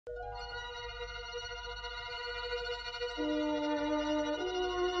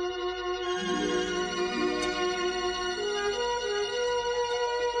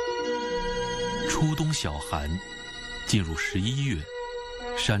初冬小寒，进入11月，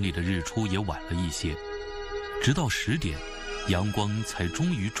山里的日出也晚了一些，直到10点，阳光才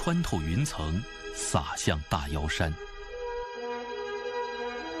终于穿透云层，洒向大瑶山。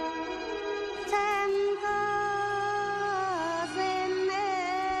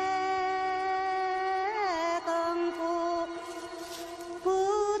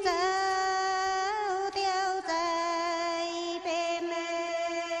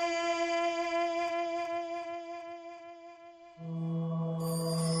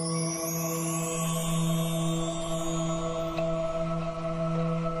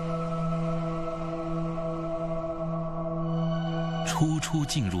初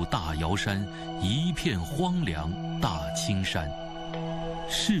进入大瑶山，一片荒凉大青山。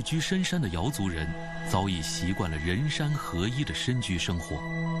世居深山的瑶族人早已习惯了人山合一的深居生活，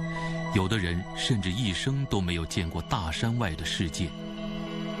有的人甚至一生都没有见过大山外的世界。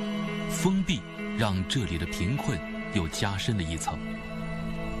封闭让这里的贫困又加深了一层。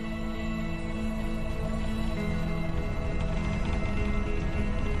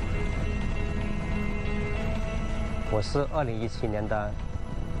我是2017年的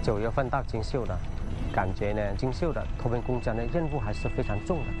9月份到金秀的，感觉呢，金秀的脱贫攻坚的任务还是非常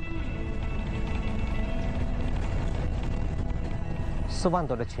重的。4万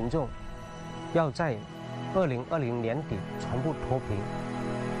多的群众要在2020年底全部脱贫，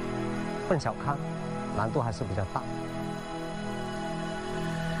不小看，难度还是比较大。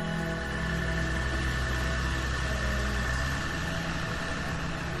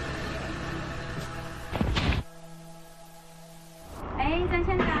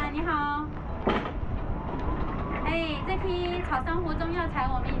草珊瑚中药材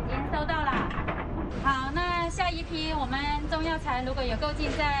我们已经收到了，好，那下一批我们中药材如果有购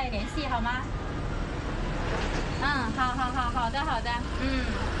进再联系好吗？好的，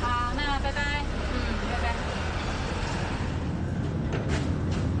好，那拜拜，拜拜。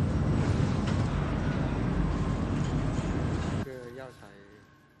这个药材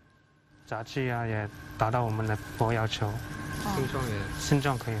杂质啊也达到我们的要求，性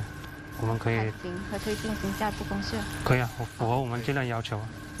状可以。我们可以和推进行下部公示。可以啊，符合我们尽量要求。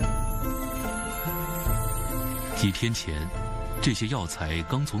几天前，这些药材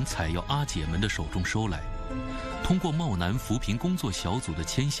刚从采药阿姐们的手中收来，通过茂南扶贫工作小组的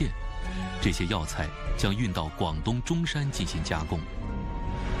牵线，这些药材将运到广东中山进行加工。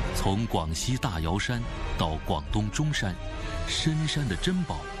从广西大瑶山到广东中山，深山的珍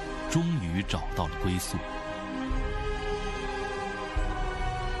宝终于找到了归宿。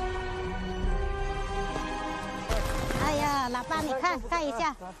老爸，你看一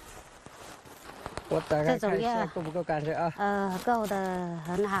下，我大概看一下够不够干净啊？够的，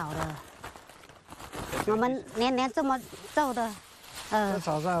很好的。我们年这么皱的，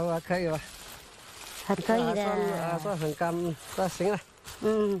炒上还可以吧？很可以的。算很干，那行了。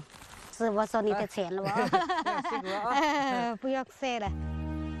是我收你的钱了哦。不要谢了。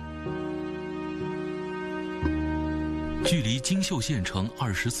距离金秀县城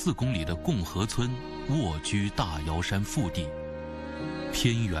24公里的共和村蜗居大瑶山腹地，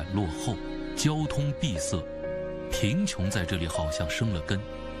偏远落后，交通闭塞，贫穷在这里好像生了根。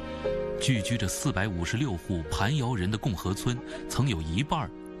聚居着456户盘瑶人的共和村，曾有一半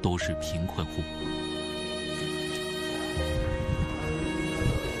都是贫困户。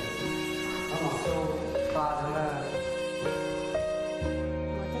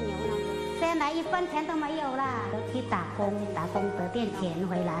现在1分钱都没有了，都去打工得点钱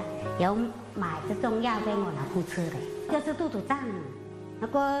回来，有买这中药给我老公吃的，就是肚子胀。那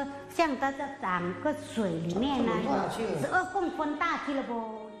个像它这长个水里面呢，12公分大去了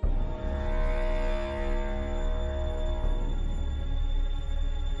不？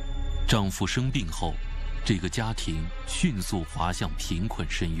丈夫生病后，这个家庭迅速滑向贫困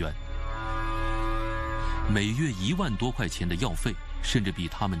深渊，每月1万多块钱的药费，甚至比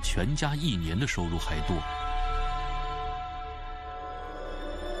他们全家1年的收入还多。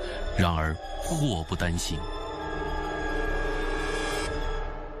然而祸不单行，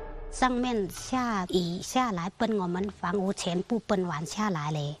上面下雨下来奔我们房屋全部奔完下来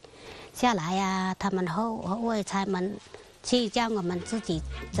了，下来呀，他们后卫才们去叫我们自己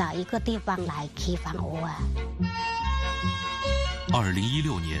找一个地方来起房屋啊。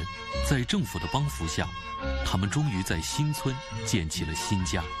2016年，在政府的帮扶下，他们终于在新村建起了新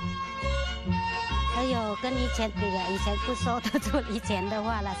家。哎呦，跟以前比了，以前不说得出以前的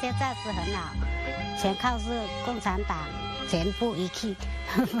话了，现在是很好，全靠是共产党全部一起，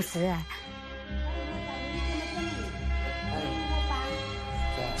不是啊。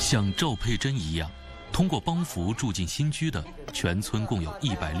像赵佩珍一样，通过帮扶住进新居的，全村共有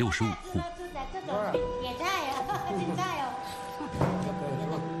165户。野菜哦，青菜哦。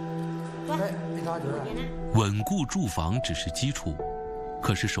稳固住房只是基础，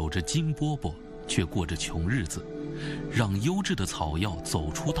可是守着金饽饽，却过着穷日子。让优质的草药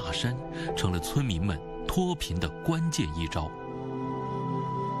走出大山，成了村民们脱贫的关键一招。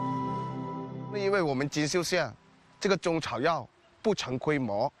因为我们锦绣县这个中草药不成规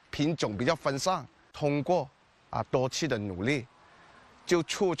模，品种比较分散，通过多次的努力，就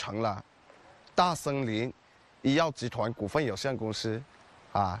促成了大森林医药集团股份有限公司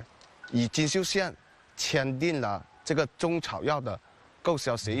与锦绣县签订了这个中草药的购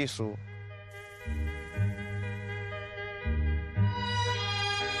销协议书。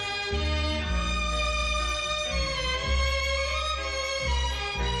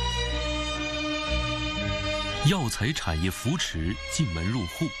药材产业扶持进门入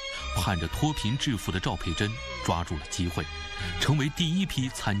户，盼着脱贫致富的赵佩珍抓住了机会，成为第一批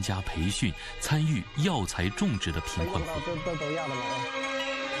参加培训、参与药材种植的贫困户。都要的嘛？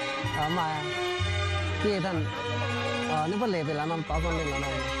買啲嘢得你不嚟俾兩蚊，8分你兩蚊。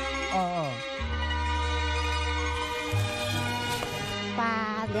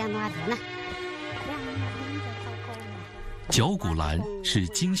把莲花田呢？绞股兰是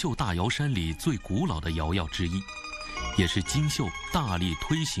金秀大瑶山里最古老的瑶药之一，也是金秀大力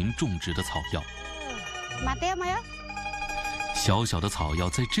推行种植的草药。小小的草药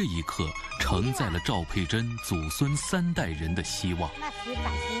在这一刻承载了赵佩珍祖孙3代人的希望。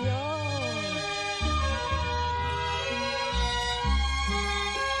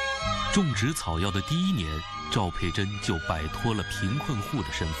种植草药的第1年，赵佩珍就摆脱了贫困户的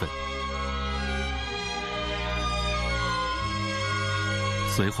身份。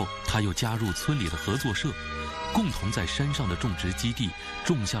随后，他又加入村里的合作社，共同在山上的种植基地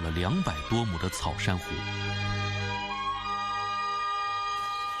种下了200多亩的草珊瑚。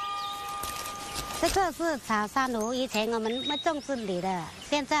这个是草珊瑚，以前我们没种这里的，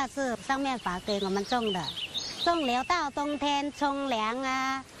现在是上面法给我们种的，种了到冬天冲凉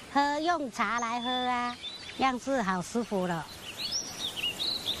啊，喝用茶来喝啊，样式好舒服了。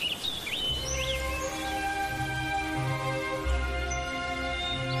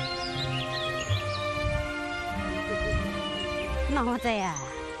那这样。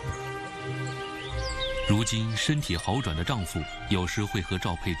如今身体好转的丈夫，有时会和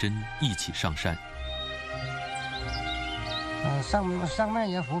赵佩珍一起上山。上面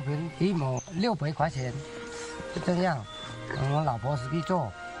也扶贫，1亩600块钱，就这样。我老婆自己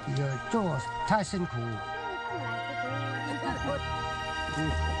做，做太辛苦。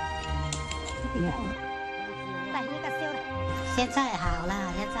现在好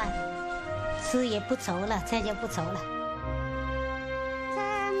了，现在吃也不愁了，这就不愁了。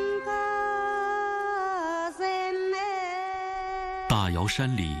大瑶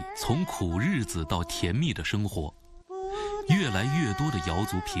山里，从苦日子到甜蜜的生活，越来越多的瑶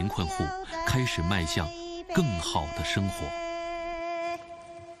族贫困户开始迈向更好的生活。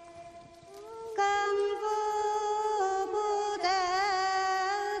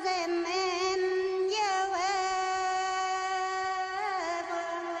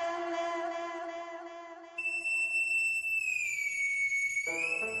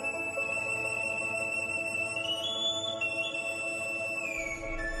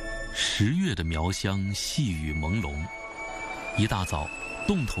10月的苗乡细雨朦胧，一大早，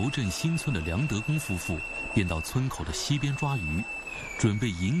洞头镇新村的梁德公夫妇便到村口的溪边抓鱼，准备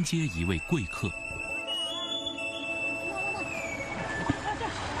迎接一位贵客。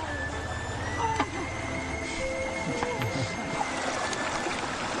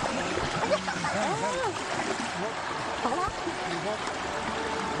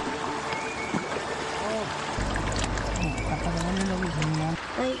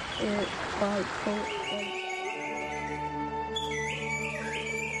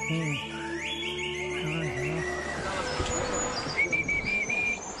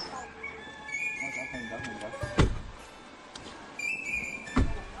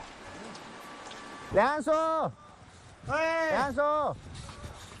梁叔，梁叔，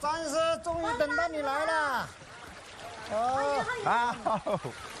战士终于等到你来了。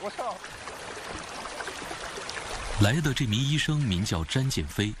我操！来的这名医生名叫詹建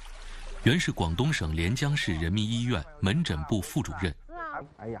飞，原是广东省连江市人民医院门诊部副主任。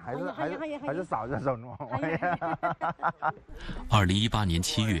哎呀，还是少这种弄。2018年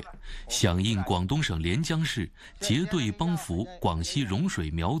7月，响应广东省连江市结对帮扶广西蓉水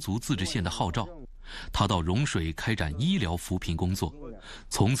苗族自治县的号召，他到蓉水开展医疗扶贫工作，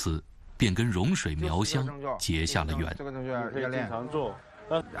从此便跟蓉水苗乡结下了缘。这个同学要练，常做，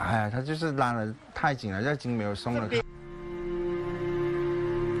哎呀，他就是拉得太紧了，这筋没有松了。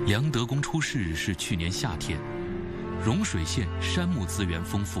梁德公出事是去年夏天，融水县山木资源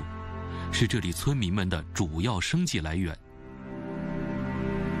丰富，是这里村民们的主要生计来源。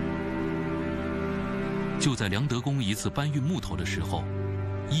就在梁德公一次搬运木头的时候，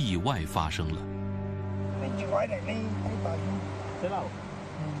意外发生了。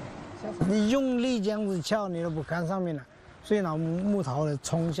你用力这样子撬，你都不看上面了，所以那木头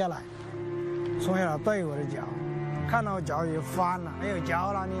冲下来对我的脚，看到脚也翻了，没有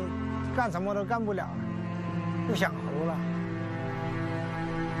脚了，你干什么都干不了了，不想活了。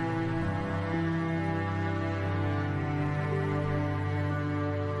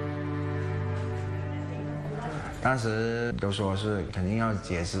当时都说是肯定要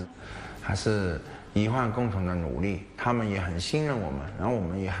截肢，还是医患共同的努力，他们也很信任我们，然后我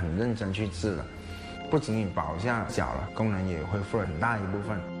们也很认真去治了，不仅仅保下脚了，功能也恢复了很大一部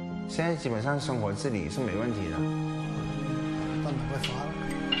分。现在基本上生活自理是没问题的。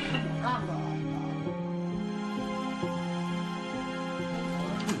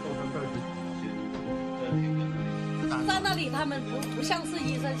在那里他们不像是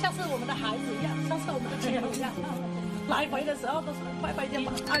医生，像是我们的孩子一样，像是我们的亲人一样。来回的时候都是拍拍肩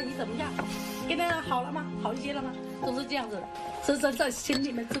膀，阿姨怎么样？今天好了吗？好一些了吗？都是这样子的，是真在心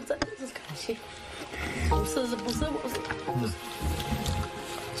里面是真的是感谢。不是我是。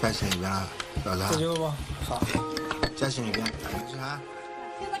再请一遍了，老张。这就不好。再请一遍，是啊。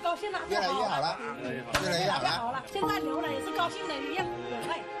现在高兴了，越来越好了，越来越好了。好了，现在流了也是高兴的一样，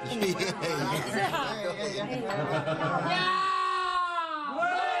是哈。呀！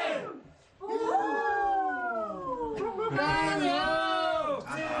加油！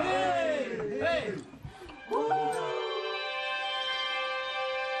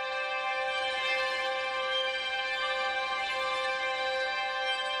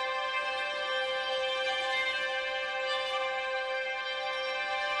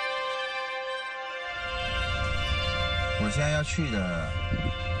我现在要去的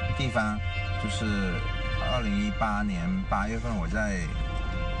地方就是2018年8月份我在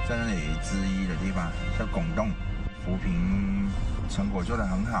那里之一的地方，叫拱洞。扶贫成果做得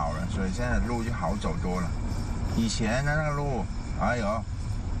很好了，所以现在的路就好走多了。以前的那个路，哎呦，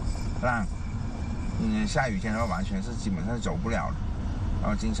烂，下雨天的话完全是基本上走不了的，然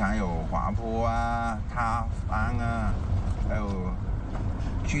后经常有滑坡啊、塌方啊，还有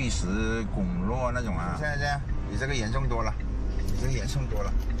巨石滚落那种啊。现在这样比这个严重多了，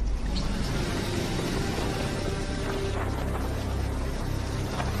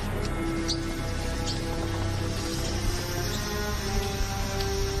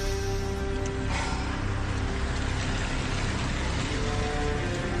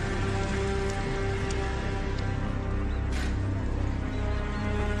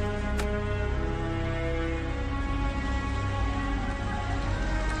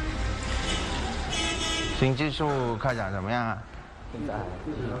新技术开展怎么样啊？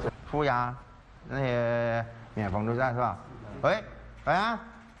负压，那些免风都在是吧？喂，来啊！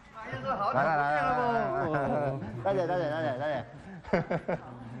来，大姐，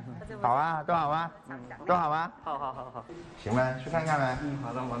好啊，都好吗？都好吗？好，行呗，去看看呗。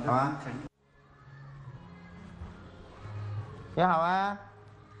好吗？你好啊。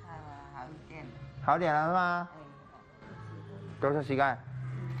好点了是吗？都是膝盖，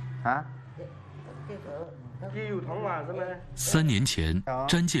啊？3年前，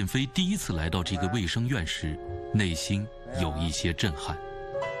詹建飞第一次来到这个卫生院时，内心有一些震撼。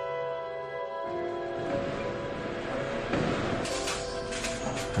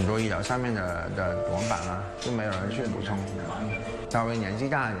很多医疗上面的短板啊，就没有人去补充。稍微年纪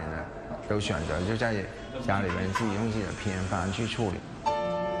大一点的，都选择就在家里面自己用自己的偏方去处理。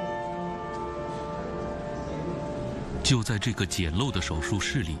就在这个简陋的手术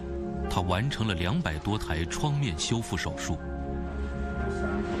室里，他完成了200多台创面修复手术。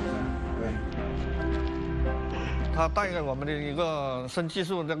他带给我们的一个新技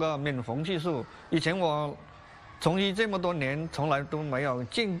术，这个免缝技术。以前我从医这么多年，从来都没有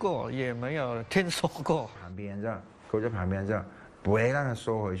见过，也没有听说过。旁边这，勾在旁边这，不会让它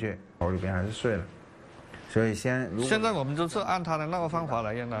缩回去，头里边还是碎了。所以现在我们就是按他的那个方法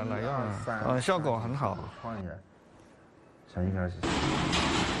来用，效果很好。换一下，重新开始。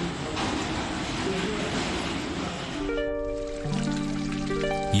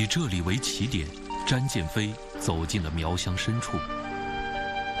以这里为起点，詹建飞走进了苗乡深处。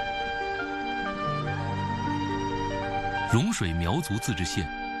融水苗族自治县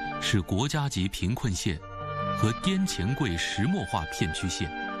是国家级贫困县和滇黔桂石墨化片区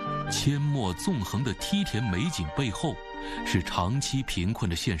县，阡陌纵横的梯田美景背后是长期贫困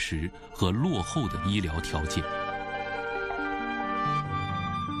的现实和落后的医疗条件。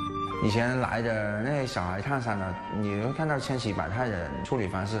以前来的那些小孩探山的，你会看到千奇百态的处理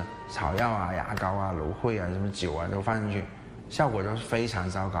方式，草药啊、牙膏啊、芦荟啊、什么酒啊都放进去，效果都是非常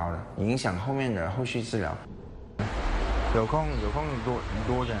糟糕的，影响后面的后续治疗。有空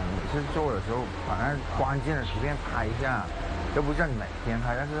多点，每次做的时候把那关键的图片拍一下，又不是每天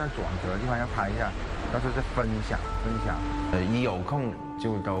拍，但是在转折的地方要拍一下，到时候再分享。一有空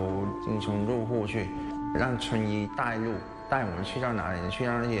就都进村入户去，让村医带路，带我们去到哪里，去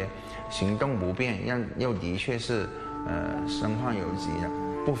到那些行动不便，又的确是身患有疾的，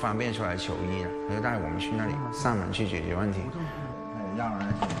不方便出来求医的，他就带我们去那里上门去解决问题。让人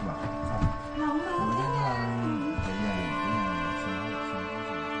行是吧？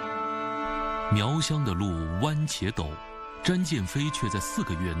苗乡的路弯且陡，詹建飞却在4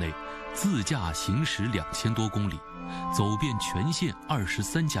个月内自驾行驶2000多公里，走遍全县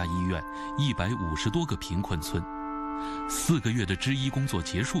23家医院、150多个贫困村。4个月的支医工作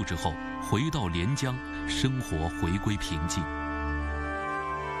结束之后，回到连江，生活回归平静。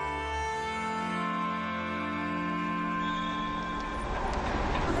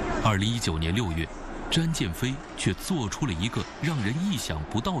2019年6月，詹建飞却做出了一个让人意想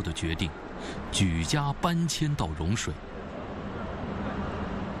不到的决定，举家搬迁到融水。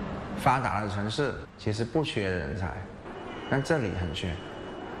发达的城市其实不缺人才，但这里很缺。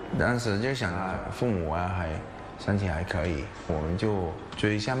当时就想父母啊身体还可以，我们就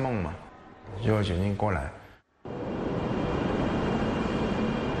追一下梦嘛，就决定过来。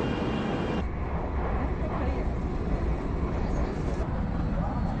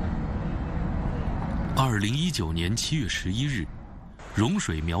2019年7月11日，融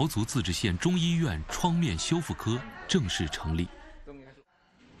水苗族自治县中医院创面修复科正式成立。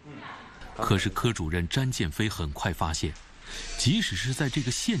可是科主任詹建飞很快发现，即使是在这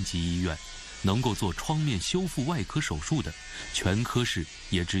个县级医院，能够做创面修复外科手术的，全科室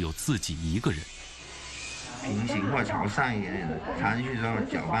也只有自己一个人。平行或者朝上一点点的，插进去之后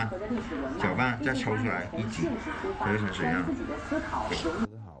搅拌，再抽出来一挤，就成水样。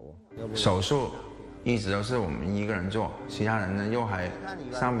手术一直都是我们一个人做，其他人呢又还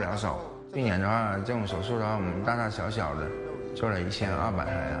上不了手。去年的话，这种手术的话，我们大大小小的做了1200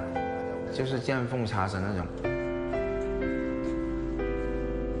台了，就是见缝插针那种。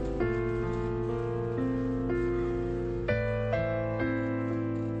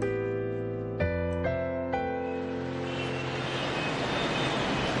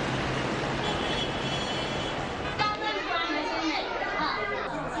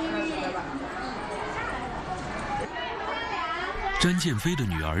詹建飞的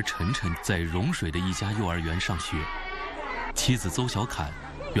女儿晨晨在融水的一家幼儿园上学，妻子邹小侃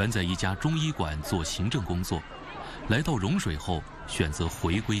原在一家中医馆做行政工作，来到融水后选择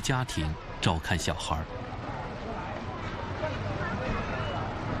回归家庭照看小孩。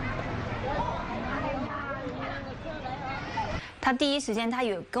他第一时间他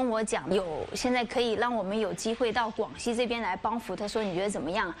有跟我讲，现在可以让我们有机会到广西这边来帮扶。他说你觉得怎么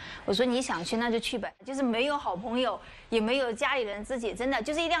样？我说你想去那就去呗。就是没有好朋友，也没有家里人，自己真的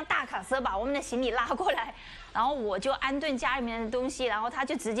就是一辆大卡车把我们的行李拉过来，然后我就安顿家里面的东西，然后他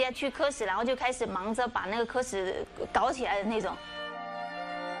就直接去科室，然后就开始忙着把那个科室搞起来的那种。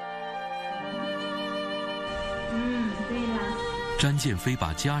对呀。詹建飞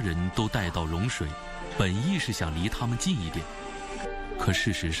把家人都带到融水，本意是想离他们近一点。可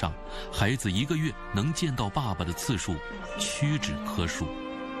事实上，孩子1个月能见到爸爸的次数屈指可数。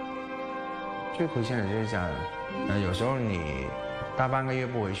最亏欠的就是家人，有时候你大半个月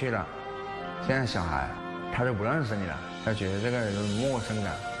不回去了，现在小孩他都不认识你了，他觉得这个人有陌生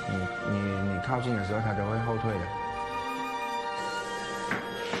感，你靠近的时候他都会后退的。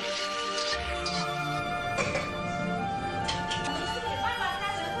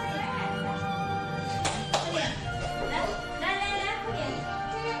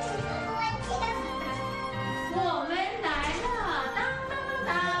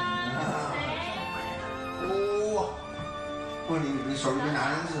你手里面拿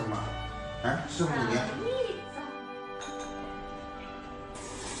的是什么？哎，是不是你？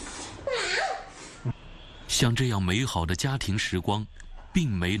像这样美好的家庭时光，并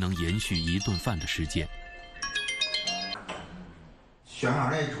没能延续一顿饭的时间。选好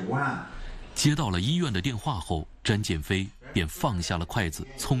那图案。接到了医院的电话后，詹建飞便放下了筷子，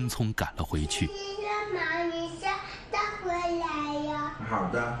匆匆赶了回去。一下再回来呀。好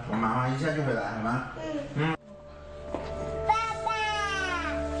的，我妈妈一下就回来，好吗？嗯。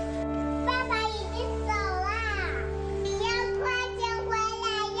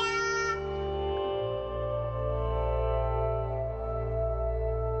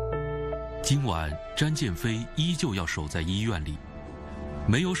今晚，詹建飞依旧要守在医院里。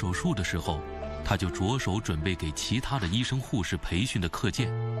没有手术的时候，他就着手准备给其他的医生护士培训的课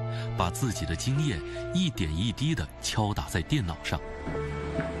件，把自己的经验一点一滴地敲打在电脑上。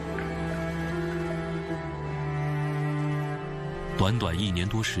短短1年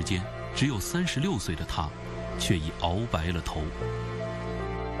多时间，只有36岁的他，却已熬白了头。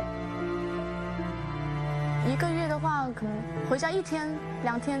1个月的话，可能回家1天、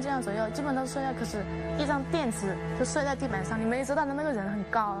2天这样左右，基本都睡在，可是一张垫子就睡在地板上。你们也知道的那个人很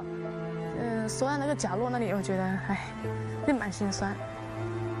高，缩在那个角落那里，我觉得，唉，也蛮心酸。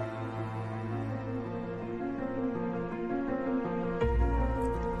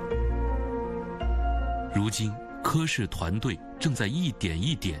如今，科室团队正在一点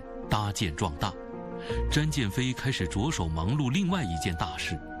一点搭建壮大。詹建飞开始着手忙碌另外一件大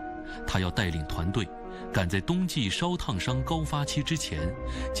事，他要带领团队赶在冬季烧烫伤高发期之前，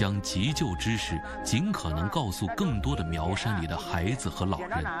将急救知识尽可能告诉更多的苗山里的孩子和老人。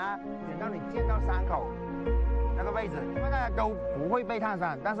等到你见到伤口那个位置，因为大家都不会被烫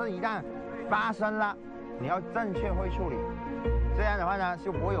伤，但是一旦发生了，你要正确会处理。这样的话呢，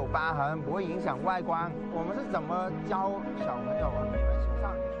就不会有疤痕，不会影响外观。我们是怎么教小朋友啊？你们手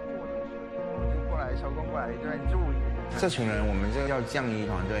上去做这个事，就过来收工过来这边注意。这群人我们就要降医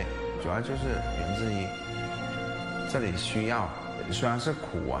团队。主要就是源自于这里需要，虽然是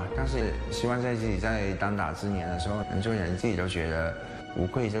苦啊，但是希望在自己在当打之年的时候，能做人自己都觉得无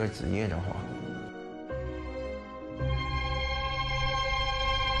愧这个职业的话。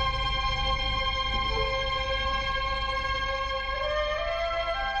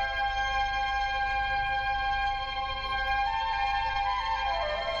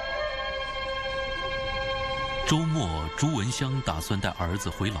周末，朱文香打算带儿子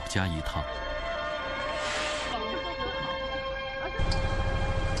回老家一趟。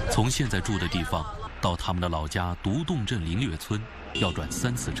从现在住的地方到他们的老家独洞镇林略村，要转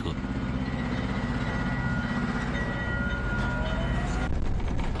3次车。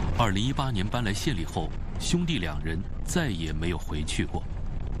2018年搬来县里后，兄弟2人再也没有回去过。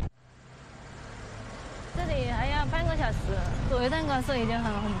这里还要半个小时，坐一趟公车已经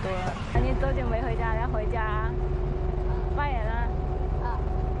很多了。你多久没回家？要回家8年了。啊。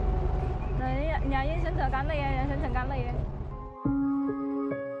那人生成咁累啊，人生成咁累啊。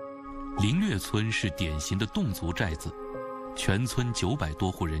林略村是典型的侗族寨子，全村900多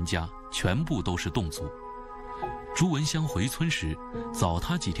户人家全部都是侗族。朱文香回村时，早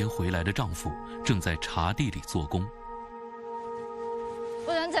她几天回来的丈夫正在茶地里做工。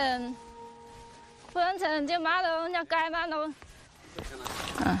不能成就馬路，入街馬路。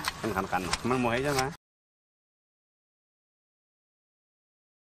很近，蚊冇起啫嘛。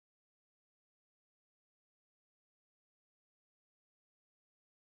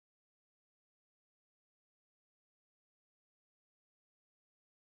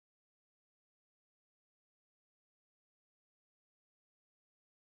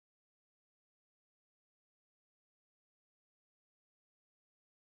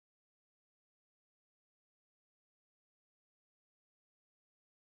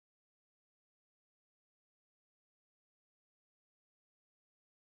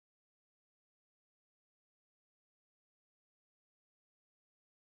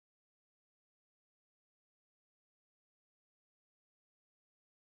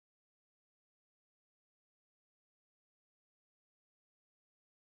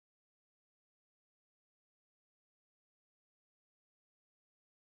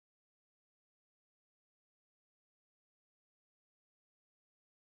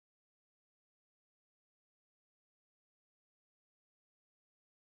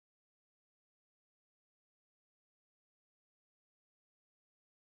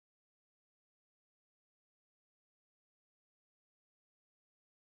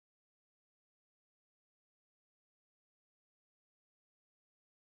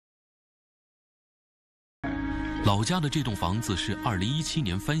老家的这栋房子是2017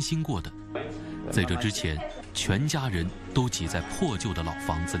年翻新过的，在这之前，全家人都挤在破旧的老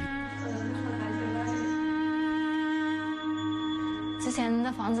房子里。之前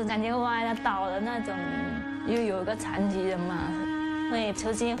的房子感觉歪了倒了那种，又有个残疾人嘛，会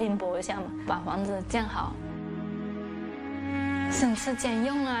出去拼搏一下嘛，把房子建好。省吃俭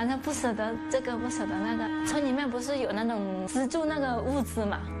用啊，那不舍得这个不舍得那个。村里面不是有那种资助那个物资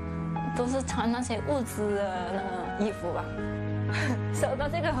嘛，都是穿那些物资的那个衣服吧。收到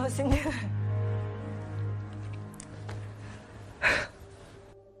这个好心疼。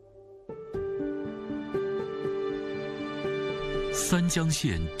三江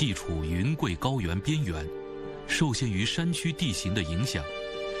县地处云贵高原边缘，受限于山区地形的影响，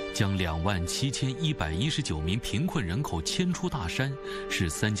将27119名贫困人口迁出大山，是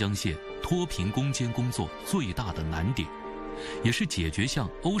三江县脱贫攻坚工作最大的难点，也是解决像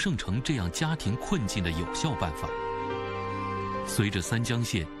欧胜成这样家庭困境的有效办法。随着三江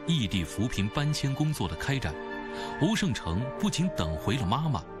县异地扶贫搬迁工作的开展，欧胜成不仅等回了妈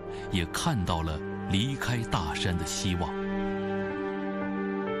妈，也看到了离开大山的希望。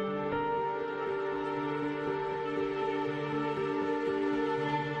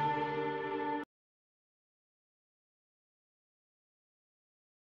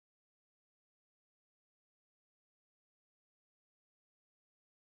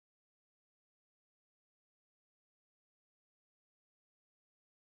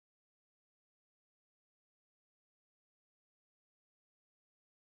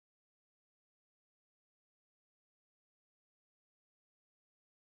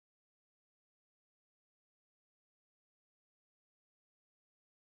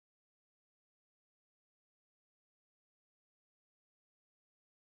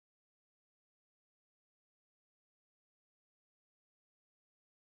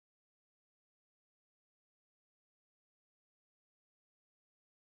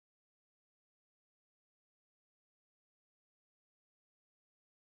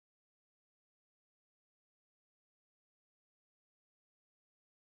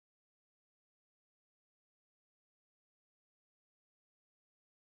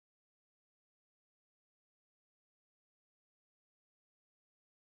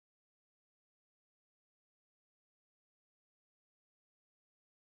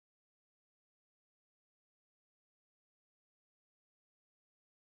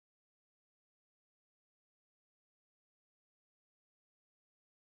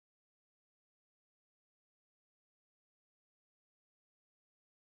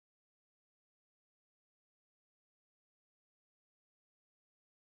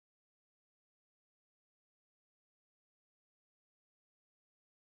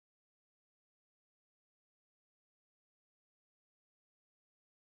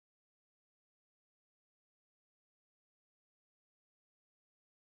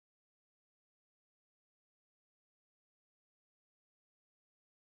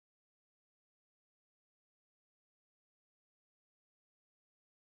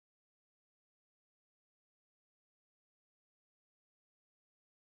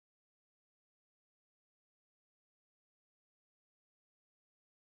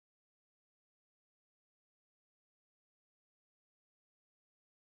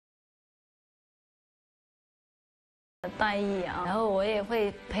待遇啊，然后我也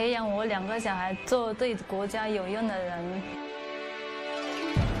会培养我2个小孩做对国家有用的人。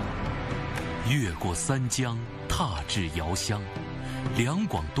越过三江，踏至遥乡，两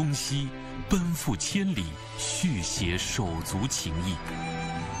广东西，奔赴千里，续写手足情谊，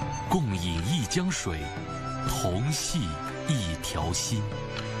共饮一江水，同系一条心。